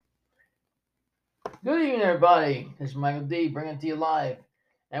Good evening, everybody. This is Michael D. bringing it to you live,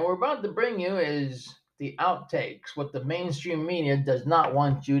 and we're about to bring you is the outtakes, what the mainstream media does not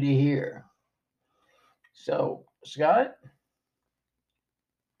want you to hear. So, Scott,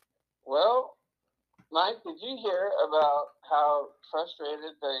 Well, Mike, did you hear about how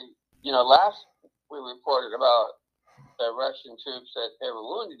frustrated last we reported about the Russian troops that they were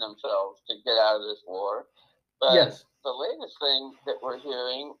wounding themselves to get out of this war. But yes, the latest thing that we're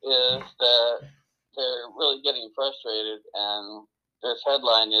hearing is that they're really getting frustrated, and this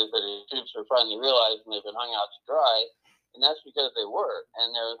headline is that the troops are finally realizing they've been hung out to dry, and that's because they were.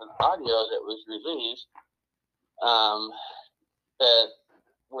 And there was an audio that was released um, that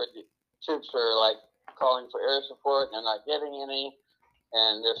where the troops are like calling for air support and they're not getting any,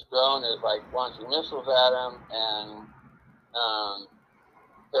 and this drone is like launching missiles at them, and um,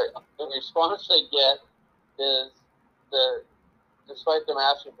 the response they get is the despite them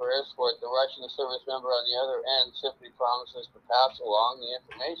asking for air support, the Russian service member on the other end simply promises to pass along the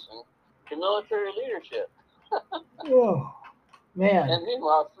information to military leadership. oh man, And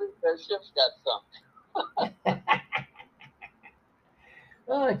meanwhile, their ships got sunk.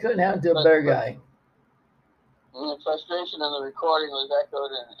 oh, I couldn't happen to a But better guy. the frustration in the recording was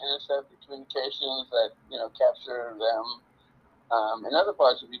echoed in intercepted communications that captured them in other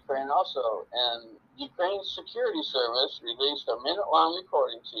parts of Ukraine also. And Ukraine's security service released a minute-long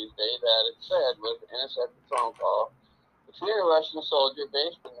recording Tuesday that it said was an intercepted phone call between a Russian soldier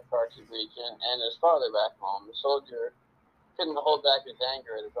based in the Kharkiv region and his father back home. The soldier couldn't hold back his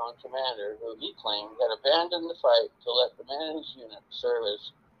anger at his own commander, who he claimed had abandoned the fight to let the men in his unit serve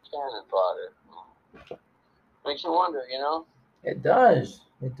as cannon fodder. Makes you wonder, It does.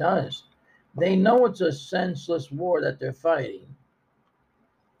 It does. They know it's a senseless war that they're fighting.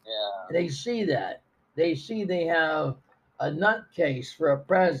 Yeah, They see that. They see they have a nutcase for a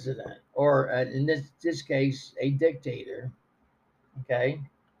president, or in this case, a dictator. Okay,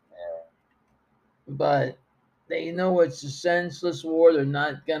 yeah, but they know it's a senseless war. They're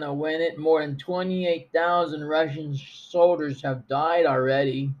not going to win it. More than 28,000 Russian soldiers have died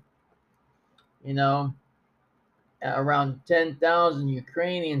already. You know, around 10,000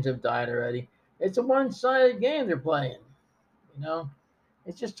 Ukrainians have died already. It's a one sided game they're playing. You know,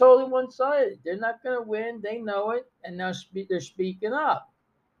 it's just totally one sided. They're not going to win. They know it. And now they're speaking up.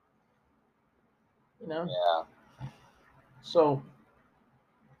 You know, yeah. so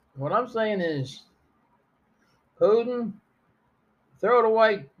what I'm saying is, Putin, throw the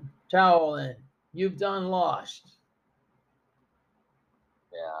white towel in. You've done lost.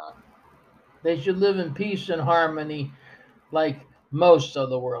 Yeah. They should live in peace and harmony like most of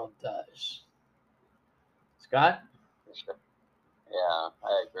the world does. Scott? Sure. Yeah,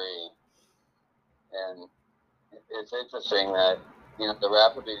 I agree. And it's interesting that the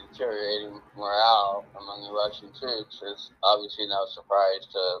rapidly deteriorating morale among the Russian troops is obviously no surprise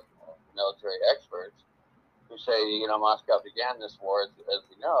to military experts who say Moscow began this war, as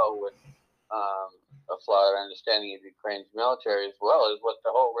we know, with um, a flawed understanding of Ukraine's military as well as what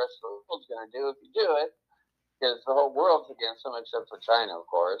the whole rest of the world's going to do if you do it, because the whole world's against them except for China, of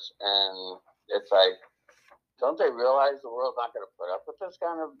course. And it's like, don't they realize the world's not going to put up with this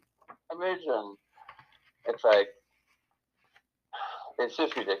kind of image? And it's like, it's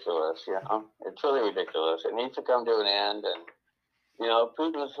just ridiculous, It's really ridiculous. It needs to come to an end. And,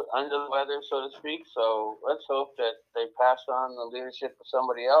 Putin's under the weather, so to speak. So let's hope that they pass on the leadership to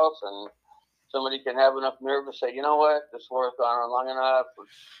somebody else, and somebody can have enough nerve to say, you know what, this war has gone on long enough.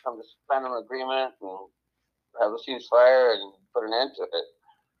 Let's come to some kind of agreement and have a ceasefire and put an end to it.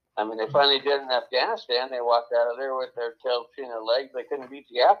 I mean, they finally did in Afghanistan. They walked out of there with their tails between their legs. They couldn't beat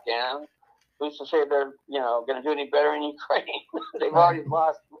the Afghans. Who's to say they're, going to do any better in Ukraine? They've Right. already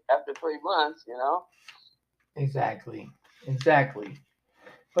lost after 3 months. Exactly. Exactly.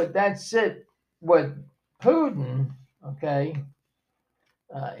 But that's it. What Putin, okay,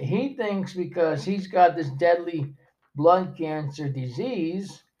 he thinks because he's got this deadly blood cancer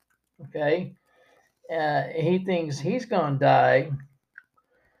disease, okay, he thinks he's going to die.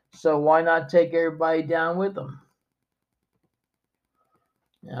 So why not take everybody down with him?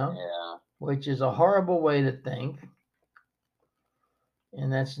 You know, Yeah, which is a horrible way to think,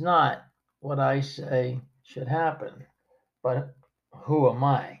 and that's not what I say should happen. But who am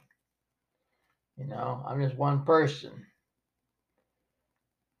I? I'm just one person.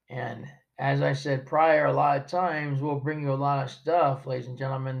 And as I said prior, a lot of times we'll bring you a lot of stuff, ladies and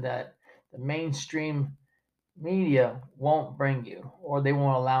gentlemen, that the mainstream media won't bring you or they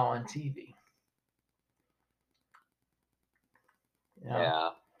won't allow on TV. You know, yeah.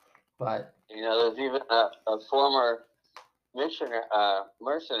 but There's even a former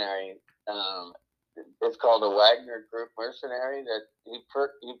mercenary it's called a Wagner Group mercenary that he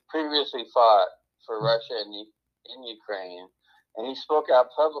previously fought for Russia in Ukraine, and he spoke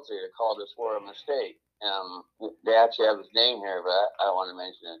out publicly to call this war a mistake. They actually have his name here, but I don't want to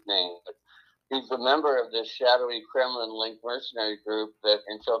mention his name. But he's a member of this shadowy Kremlin-linked mercenary group that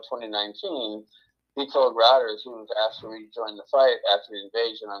until 2019, he told Reuters he was asked to rejoin the fight after the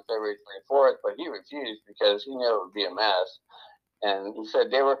invasion on February 24th, but he refused because he knew it would be a mess. And he said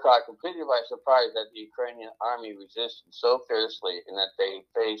they were caught completely by surprise that the Ukrainian army resisted so fiercely and that they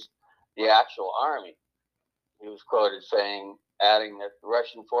faced the actual army. He was quoted saying, adding that the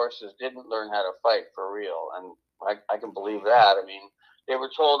Russian forces didn't learn how to fight for real. And I can believe that. I mean, they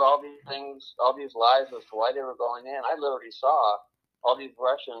were told all these things, all these lies as to why they were going in. I literally saw all these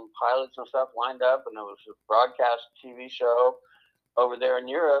Russian pilots and stuff lined up, and there was a broadcast TV show over there in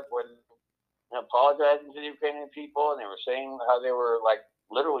Europe where apologizing to the Ukrainian people, and they were saying how they were like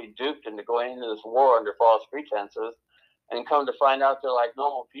literally duped into going into this war under false pretenses, and come to find out they're like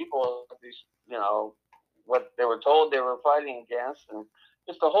normal people. These, what they were told they were fighting against, and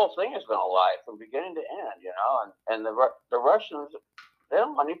just the whole thing has been a lie from beginning to end. And the Russians, they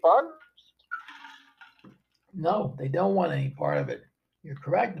don't want any part of it. No, they don't want any part of it. You're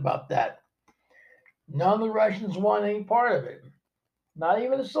correct about that. None of the Russians want any part of it. Not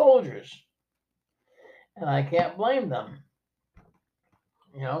even the soldiers. And I can't blame them.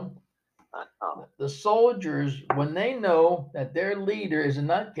 The soldiers, when they know that their leader is a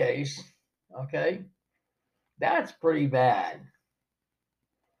nutcase, okay, that's pretty bad.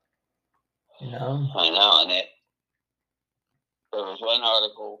 I know, and there was one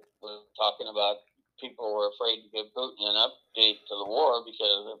article talking about people were afraid to give Putin an update to the war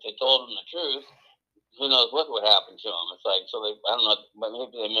because if they told him the truth, who knows what would happen to him. It's like, so I don't know, but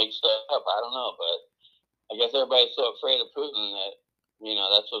maybe they make stuff up. I don't know, but I guess everybody's so afraid of Putin that,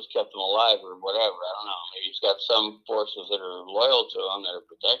 that's what's kept him alive or whatever. I don't know. Maybe he's got some forces that are loyal to him that are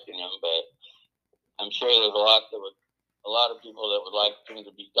protecting him, but I'm sure there's a lot of people that would like him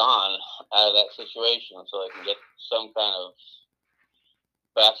to be gone out of that situation so they can get some kind of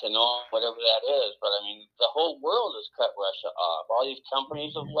back to normal, whatever that is. But I mean, the whole world has cut Russia off. All these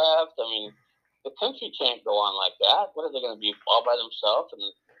companies have left. I mean, the country can't go on like that. What are they going to be all by themselves and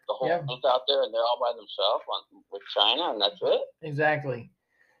the whole world's out there and they're all by themselves with China and that's it? Exactly.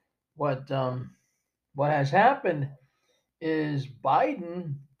 What has happened is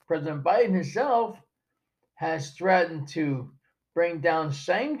President Biden himself, has threatened to bring down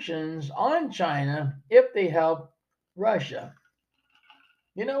sanctions on China if they help Russia.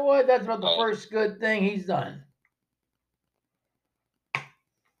 You know what? That's about the first good thing he's done.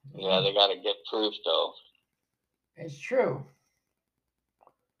 Yeah, they got to get proof, though. It's true.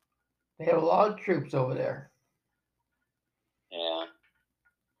 They have a lot of troops over there. Yeah.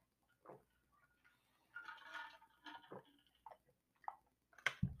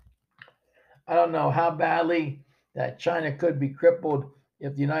 I don't know how badly that China could be crippled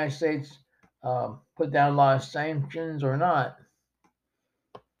if the United States put down a lot of sanctions or not.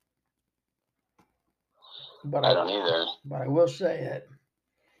 But I don't either. But I will say that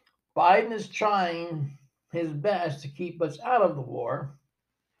Biden is trying his best to keep us out of the war.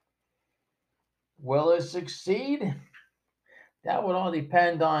 Will it succeed? That would all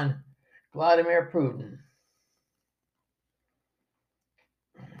depend on Vladimir Putin.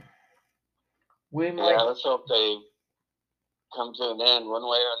 Let's hope they come to an end one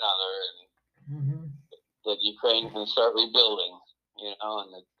way or another, and that Ukraine can start rebuilding,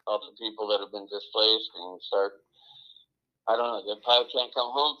 and that all the people that have been displaced can start. I don't know. They probably can't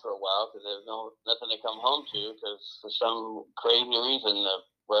come home for a while because there's nothing to come home to because for some crazy reason the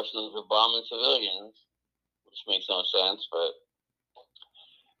Russians are bombing civilians, which makes no sense. But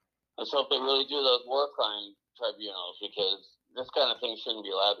let's hope they really do those war crime tribunals because this kind of thing shouldn't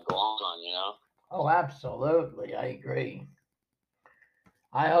be allowed to go on, Oh, absolutely. I agree.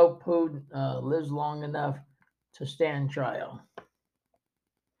 I hope Putin lives long enough to stand trial.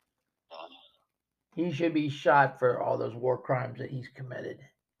 He should be shot for all those war crimes that he's committed.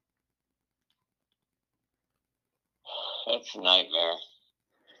 It's a nightmare.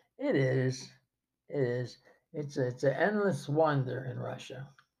 It is. It is. It's an endless wonder in Russia.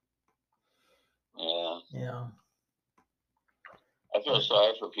 Yeah. I feel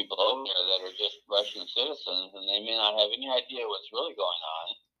sorry for people over there that are just Russian citizens and they may not have any idea what's really going on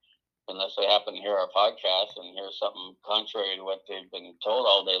unless they happen to hear our podcast and hear something contrary to what they've been told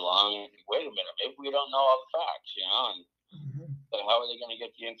all day long. Wait a minute, maybe we don't know all the facts, and so how are they going to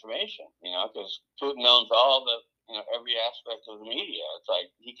get the information, because Putin owns all the, every aspect of the media. It's like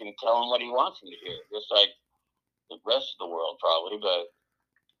he can tell them what he wants them to hear, just like the rest of the world probably, but,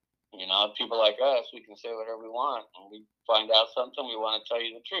 people like us, we can say whatever we want. And we find out something, we want to tell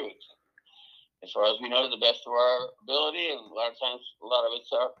you the truth. As far as we know, to the best of our ability, and a lot of times, a lot of it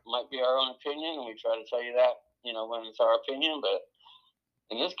might be our own opinion, and we try to tell you that, when it's our opinion. But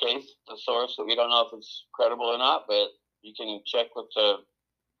in this case, the source that we don't know if it's credible or not, but you can check with the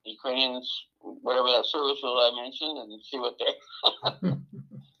Ukrainians, whatever that service was I mentioned, and see what they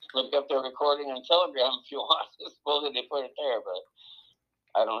look up their recording on Telegram if you want. Supposedly they put it there,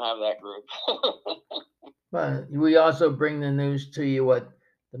 but I don't have that group. But we also bring the news to you what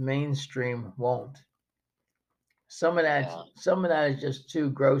the mainstream won't. Some of that is just too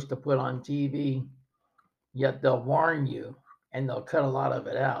gross to put on TV. Yet they'll warn you, and they'll cut a lot of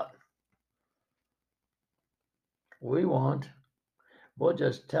it out. We won't. We'll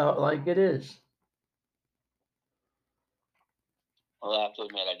just tell it like it is. Well, I have to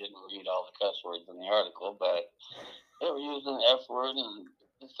admit, I didn't read all the cuss words in the article, but they were using the F word and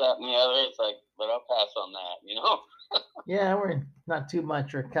this, that, and the other. It's like, but I'll pass on that, Yeah, we're not too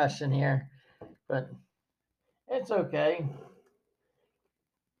much for cussing here, but it's okay.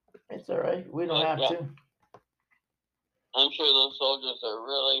 It's all right. We don't have to. I'm sure those soldiers are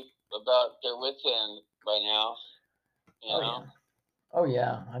really about their wits' end by now. Oh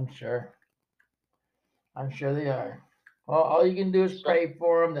yeah, I'm sure. I'm sure they are. Well, all you can do is pray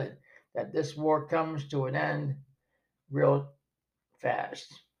for them that this war comes to an end real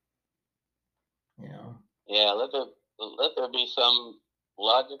fast. Yeah, let there be some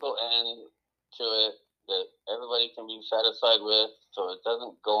logical end to it that everybody can be satisfied with, so it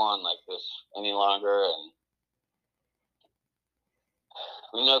doesn't go on like this any longer. And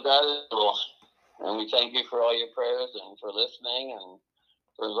we know God is able, and we thank you for all your prayers and for listening and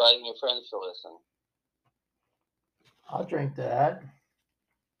for inviting your friends to listen. I'll drink to that.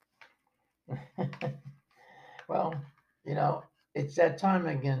 Well, it's that time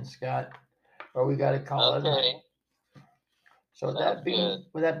again, Scott, where we got to call it a night. So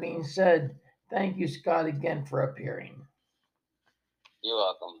with that being said, thank you, Scott, again for appearing. You're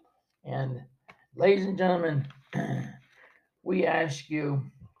welcome. And ladies and gentlemen, we ask you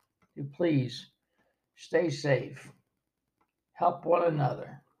to please stay safe. Help one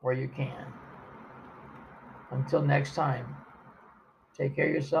another where you can. Until next time, take care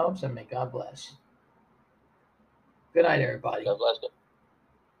of yourselves and may God bless. Good night, everybody. God bless you.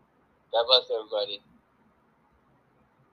 God bless everybody.